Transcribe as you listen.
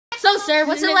So, sir,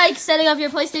 what's it like setting up your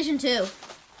PlayStation 2?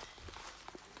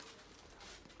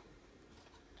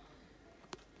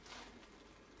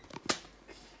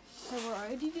 So we're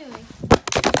already doing.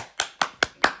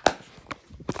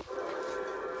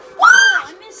 Whoa!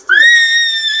 I missed it.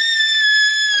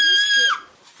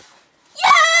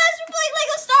 Yes! We're playing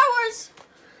Lego Star Wars!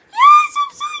 Yes!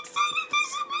 I'm so excited! This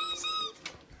is amazing!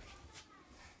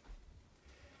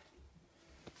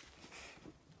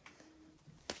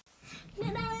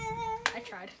 I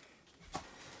tried.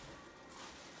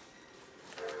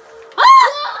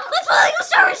 Ah! Let's play Lego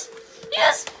Star Wars!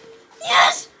 Yes!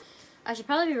 Yes! I should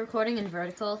probably be recording in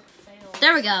vertical. Failed.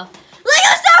 There we go.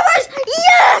 Lego Star Wars!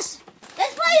 Yes!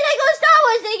 Let's play Lego Star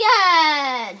Wars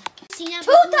again!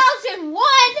 2001?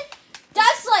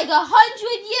 That's like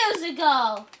 100 years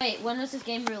ago. Wait, when was this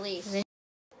game released?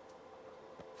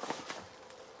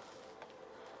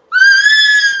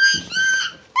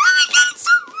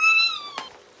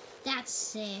 That's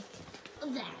sick.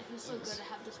 That It's so good to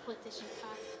have this PlayStation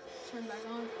pack turned back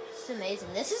on. It's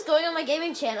amazing. This is going on my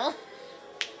gaming channel.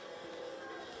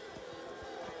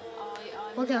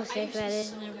 Look how sick that is.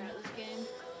 So good at this game.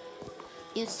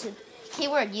 Used to.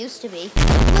 Keyword used to be.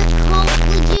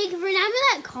 Jake, remember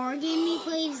that car game we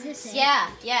played? Is this it? Yeah,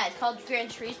 it's called Gran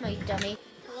Turismo, you dummy.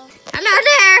 Hello? I'm out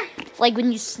there! Like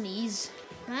when you sneeze.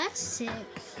 That's sick.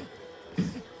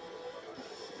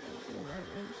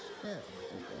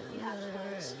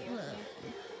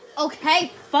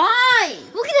 Okay, fine!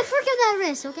 Look at the frick of that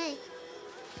wrist, okay?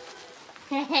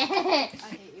 I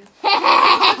hate you.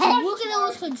 Look at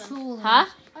those controllers. Huh?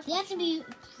 They have to be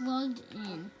plugged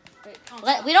in. Wait, come on,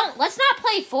 Let's not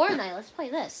play Fortnite, let's play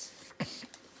this.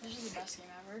 This is the best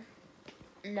game ever.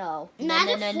 No. Not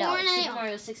No. a Fortnite. Super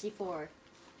Mario 64.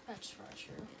 That's probably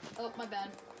true. Oh, my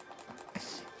bad.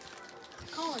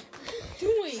 Colin, what are you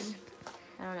doing?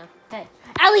 I don't know. Hey.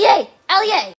 Allier!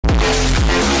 Allier!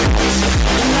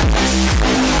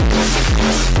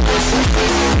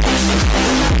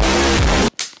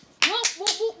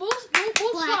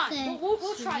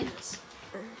 We'll try this.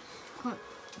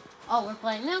 Oh, we're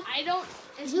playing now? I don't.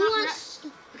 It's Who not. wants?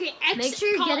 Okay, X. Make sure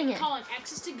you're Colin, getting it. Colin,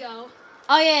 X is to go.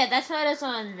 Oh yeah, that's how it is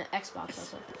on Xbox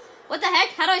also. What the heck?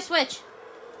 How do I switch?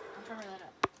 I'm trying to figure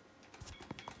that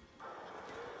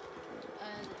out.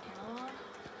 Analog.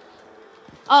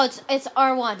 Oh, it's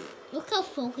R1. Look how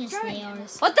focused they are.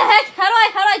 What the heck? How do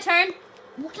I turn?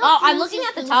 Look Oh, how I'm looking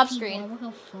focused at the those top people screen. are. Look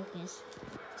how focused.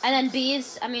 And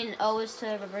then O is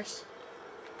to reverse.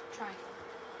 Try.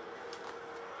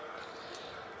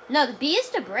 No, the B is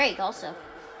to brake also.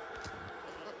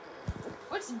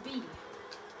 What's B?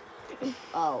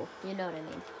 Oh, you know what I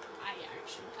mean. I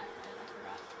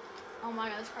forgot. Oh my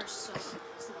god, this car's so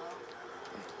slow.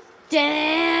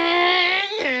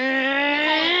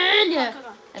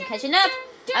 I'm catching up.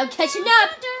 I'm catching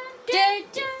up.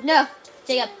 No,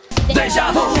 Jacob.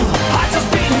 Deja vu, I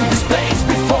just been in this place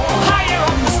before. Higher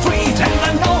on the street and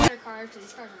I know. Better cars, because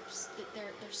these cars are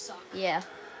they're suck. Yeah,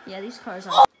 these cars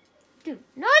are. Oh! Dude,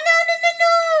 no!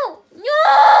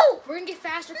 We're gonna get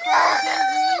faster cars.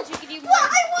 That means we can do more. I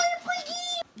want to play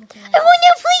game. I want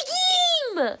to play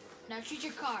game. Now choose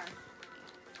your car.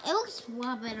 It looks a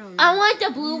lot better. I want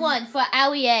the blue one for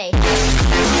Allier.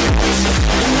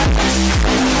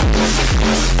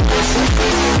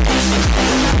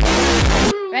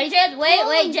 Ready, Jacob?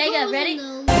 Wait, Jacob. Ready?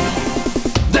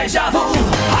 Deja vu,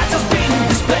 I just been in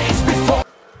this place before.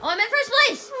 Oh, I'm in first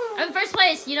place. I'm in first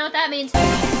place. You know what that means?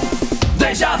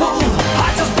 Deja vu,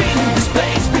 I just been in this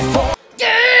place before.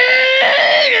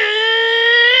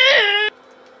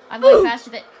 I'm going faster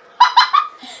than.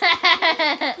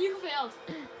 You failed.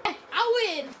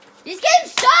 I win. This game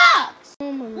sucks.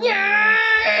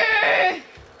 Yeah.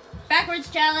 Backwards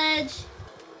challenge.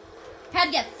 Had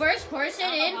to get first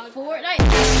person in Fortnite.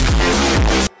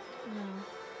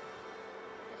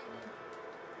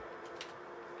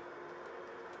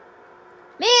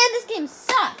 Man, this game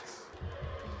sucks.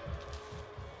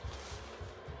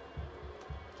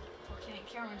 Okay,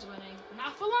 Cameron's winning.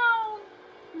 Not for long.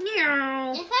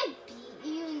 No. If I beat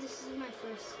you and this is my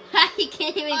first game. You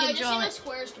can't even Just control use it.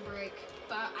 squares to brake.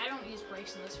 But I don't use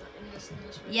brakes in this race.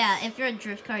 Yeah, if you're a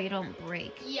drift car, you don't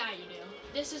brake. Yeah, you do.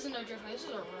 This isn't a drift car. This is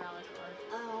a rally car.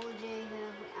 Oh,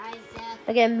 Jacob, Isaac.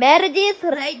 Okay, Meredith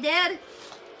right there.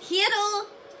 Kittle,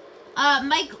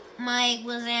 Mike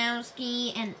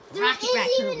Wazowski, and Rocket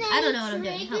Raccoon. I don't know what I'm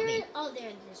doing. Help me. Oh,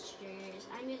 there the triggers.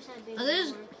 I'm just a big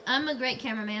Oh, I'm a great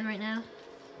cameraman right now.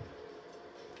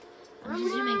 I'm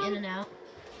just zooming in and out.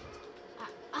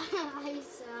 I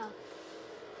suck.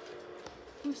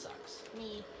 Who sucks?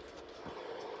 Me.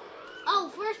 Oh,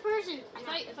 first person.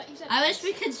 I thought you said. I wish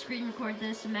we could screen record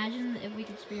this. Imagine if we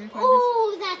could screen record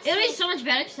Oh, this. that's. It would be so much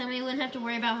better because then we wouldn't have to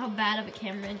worry about how bad of a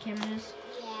camera is.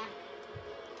 Yeah.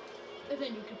 And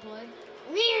then you could play.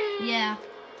 Yeah.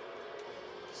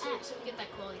 So we get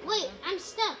that quality. Wait, I'm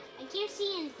stuck. I can't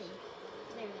see anything.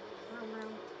 There we go.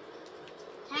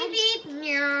 Beep beep.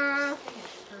 Yeah.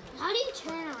 How do you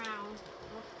turn around?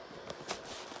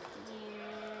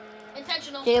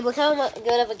 Intentional. Jacob, look how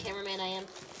good of a cameraman I am.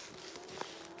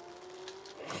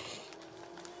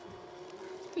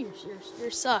 You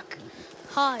suck.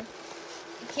 Hi.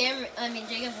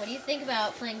 Jacob, what do you think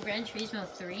about playing Gran Turismo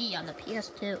 3 on the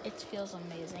PS2? It feels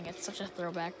amazing. It's such a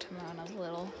throwback to when I was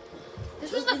little.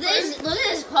 Look at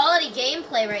this quality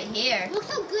gameplay right here. Look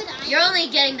how good I am. You're only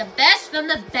getting the best from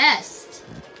the best.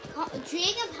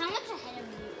 Jacob, how much ahead of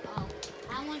you? Oh,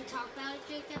 I want to talk about it,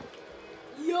 Jacob.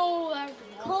 Yo, that's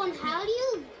Colin, how do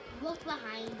you look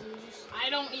behind you? I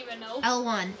don't even know.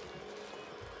 L1.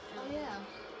 Oh yeah.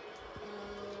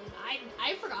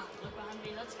 I forgot to look behind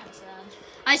me. That's kind of sad.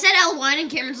 I said L1 and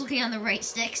Cameron's looking on the right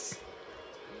sticks.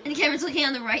 And Cameron's looking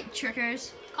on the right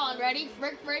triggers. Colin, ready?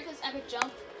 Ready for this epic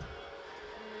jump?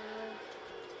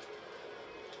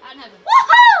 Out in heaven.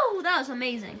 Woohoo! That was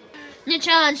amazing. New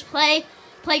challenge, play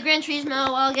Gran Turismo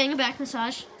while getting a back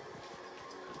massage.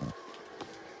 Oh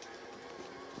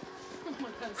my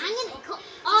God, I'm gonna.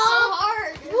 so Oh,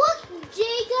 hard. look,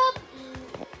 Jacob.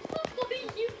 What are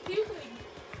you doing?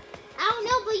 I don't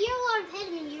know, but you're a lot ahead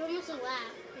of me. You're almost a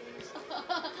lap.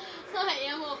 I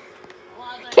am a lot.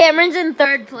 Cameron's in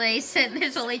third place and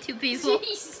there's only 2 people.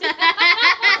 Jeez.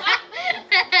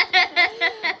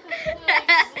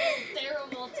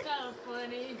 Terrible. It's kind of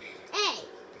funny. Hey,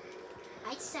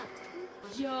 I suck.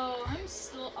 Yo,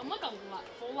 I'm like a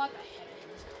full lap ahead of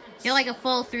him. You're like a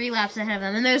full 3 laps ahead of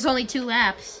them and there's only 2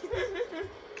 laps.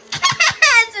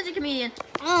 That's such a comedian.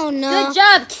 Oh no. Good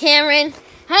job, Cameron.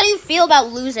 How do you feel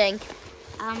about losing?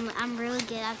 I'm really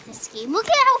good at this game. Look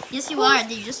at how. Yes, you are.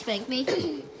 Did you just spank me?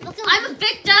 Look at I'm a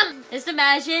victim. Just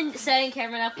imagine setting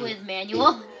Cameron up with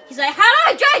Manuel. He's like, how do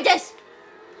I drive this?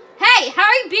 Hey, how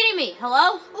are you beating me?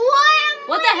 Hello?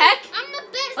 What the heck? I'm the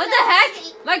best. What the heck?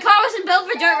 My car wasn't built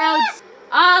for dirt roads.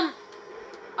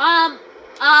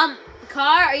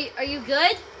 Car, are you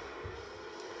good?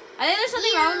 I think there's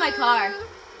something wrong with my car.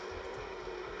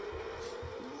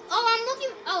 Oh, I'm looking.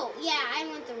 Oh, yeah, I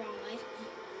went the wrong way.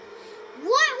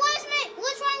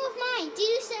 What's wrong with mine? Did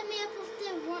you set me up with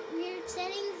the weird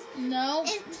settings? No.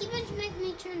 It keeps making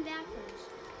me turn backwards.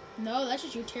 No, that's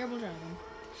just you terrible driving.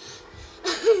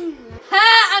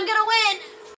 Ha! I'm gonna win!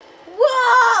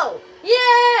 Whoa!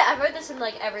 Yeah! I've heard this in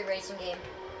like every racing game.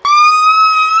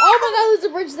 Oh my God, there's a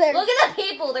bridge there. Look at the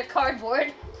people. They're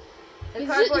cardboard. They're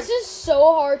cardboard. This is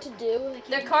so hard to do.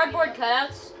 They're cardboard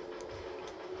cutouts.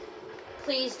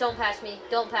 Please don't pass me.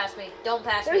 Don't pass me. Don't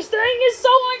pass me. This thing is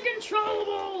so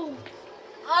uncontrollable.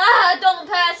 Ah! Don't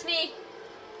pass me.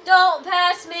 Don't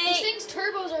pass me. These things'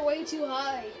 turbos are way too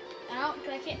high.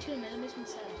 I can't tune them. It makes me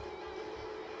sad.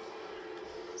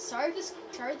 Sorry if this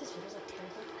feels like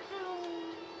terrible.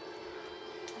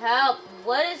 Help!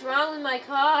 What is wrong with my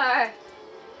car?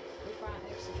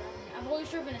 I've always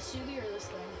driven a Subi or this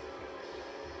thing.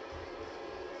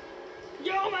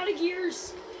 Yo, I'm out of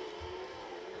gears.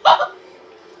 I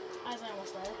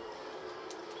almost died.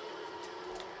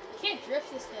 I can't drift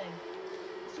this thing.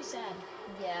 It's too sad.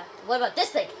 Yeah. What about this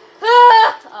thing?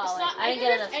 Ah! Oh, wait, I didn't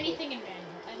get enough speed. Anything in manual.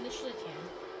 I literally can.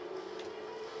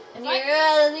 If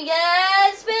You're on the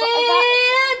gas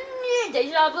speed.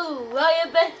 Deja vu. I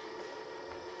am back.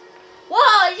 Whoa!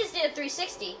 I just did a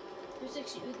 360.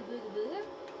 360 ooga booga booga?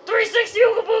 360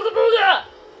 ooga booga booga.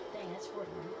 Dang, that's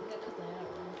 40. We gotta cut that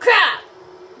out. Crap!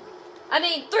 I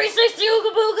mean, 360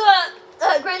 ooga booga.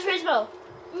 Gran Turismo.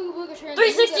 Ooga booga turn.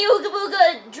 360 ooga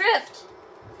booga drift.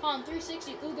 Come on,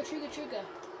 360 ooga truga truga.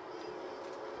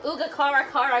 Ooga kara.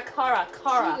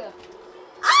 Truga.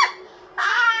 Ah!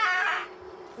 Ah!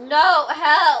 No,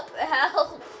 help.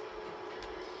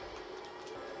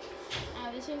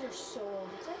 These things are so old.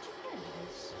 It's actually kind of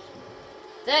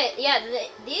nice.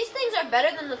 These things are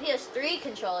better than the PS3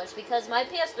 controllers because my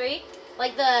PS3,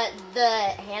 like the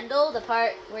handle, the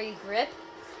part where you grip,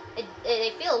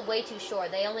 they feel way too short.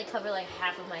 They only cover like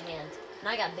half of my hand, and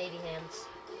I got baby hands.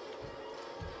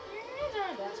 Your hands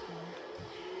aren't that small.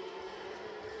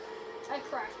 I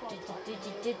crashed one time. I'm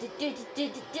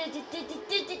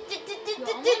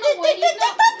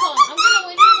gonna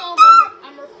win you all.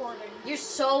 I'm recording. You're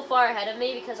so far ahead of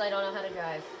me because I don't know how to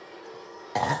drive.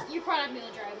 You're probably not gonna be able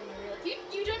to drive in your real life.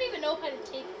 You don't even know how to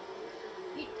take.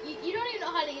 You don't even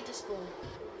know how to get to school.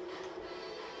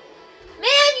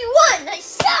 Man, you won! I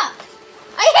suck!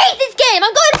 I hate this game.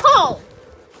 I'm going home.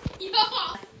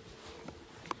 Yeah.